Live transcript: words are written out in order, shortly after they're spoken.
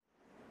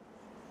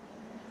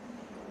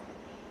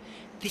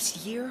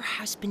This year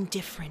has been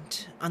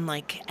different,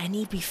 unlike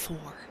any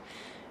before.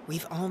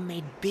 We've all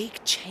made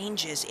big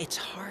changes. It's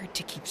hard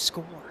to keep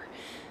score.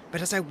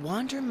 But as I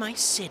wander my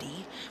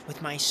city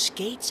with my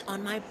skates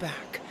on my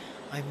back,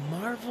 I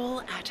marvel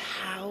at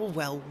how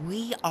well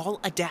we all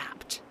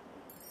adapt.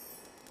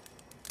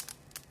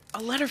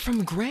 A letter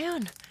from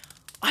Gran.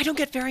 I don't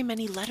get very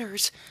many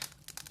letters.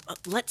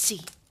 Let's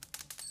see.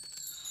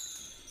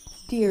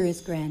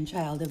 Dearest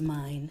grandchild of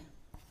mine,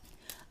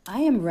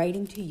 I am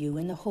writing to you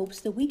in the hopes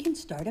that we can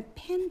start a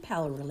pen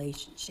pal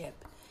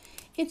relationship.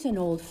 It's an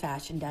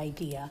old-fashioned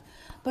idea,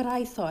 but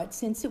I thought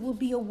since it will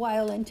be a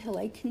while until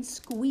I can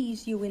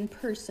squeeze you in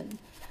person,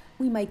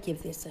 we might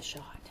give this a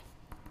shot.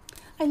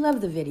 I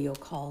love the video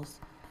calls,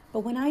 but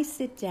when I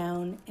sit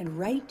down and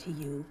write to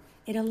you,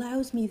 it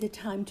allows me the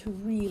time to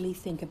really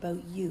think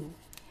about you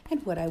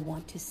and what I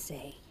want to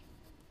say.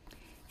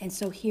 And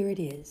so here it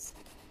is,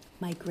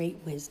 my great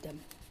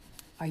wisdom.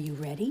 Are you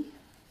ready?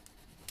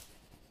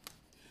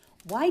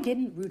 Why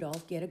didn't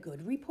Rudolph get a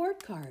good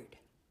report card?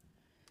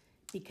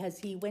 Because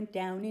he went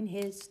down in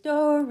his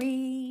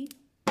story.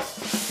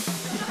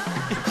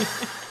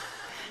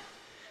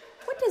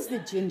 What does the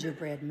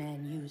gingerbread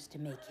man use to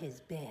make his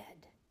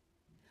bed?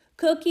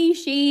 Cookie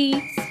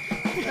sheets.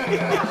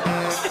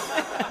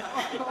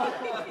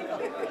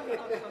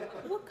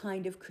 What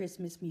kind of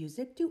Christmas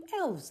music do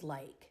elves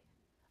like?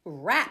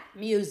 Rap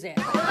music.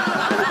 What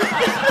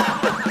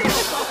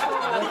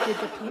did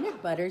the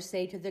peanut butter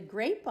say to the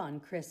grape on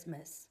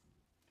Christmas?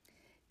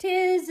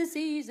 'Tis the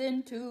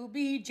season to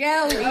be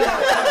jelly.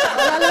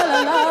 La la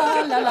la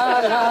la la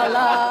la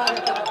la.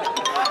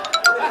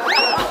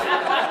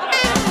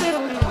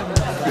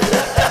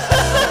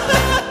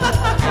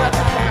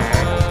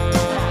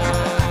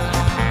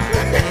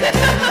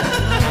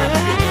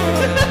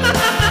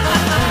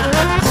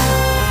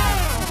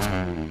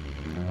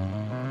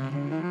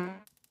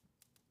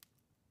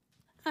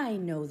 I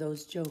know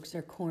those jokes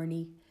are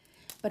corny,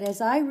 but as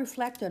I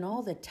reflect on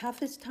all the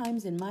toughest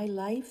times in my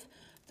life,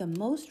 the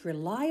most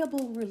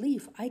reliable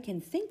relief I can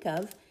think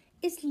of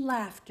is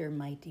laughter,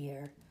 my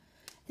dear.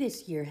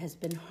 This year has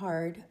been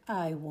hard.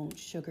 I won't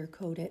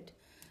sugarcoat it.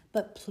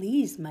 But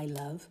please, my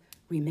love,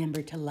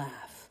 remember to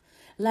laugh.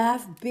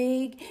 Laugh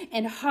big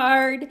and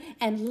hard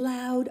and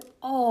loud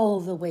all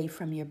the way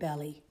from your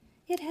belly.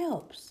 It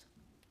helps.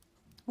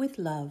 With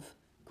love,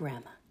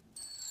 Grandma.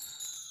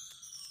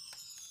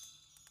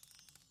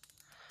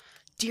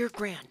 Dear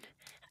Gran.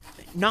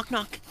 Knock,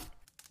 knock.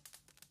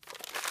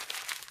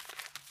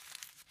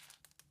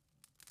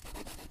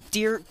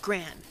 Dear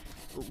Gran,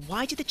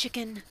 why did the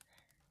chicken...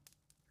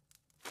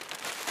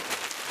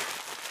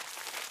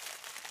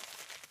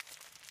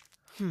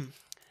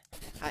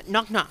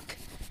 knock, knock.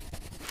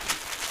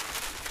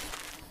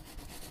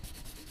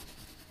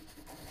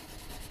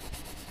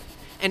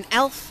 An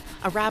elf,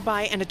 a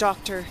rabbi, and a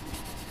doctor.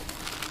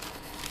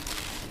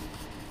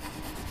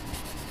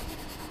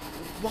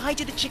 Why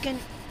did the chicken...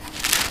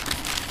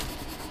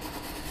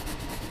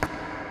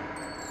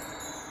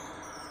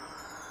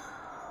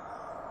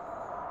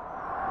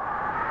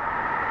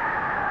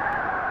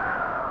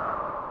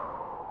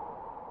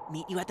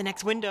 Meet you at the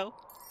next window.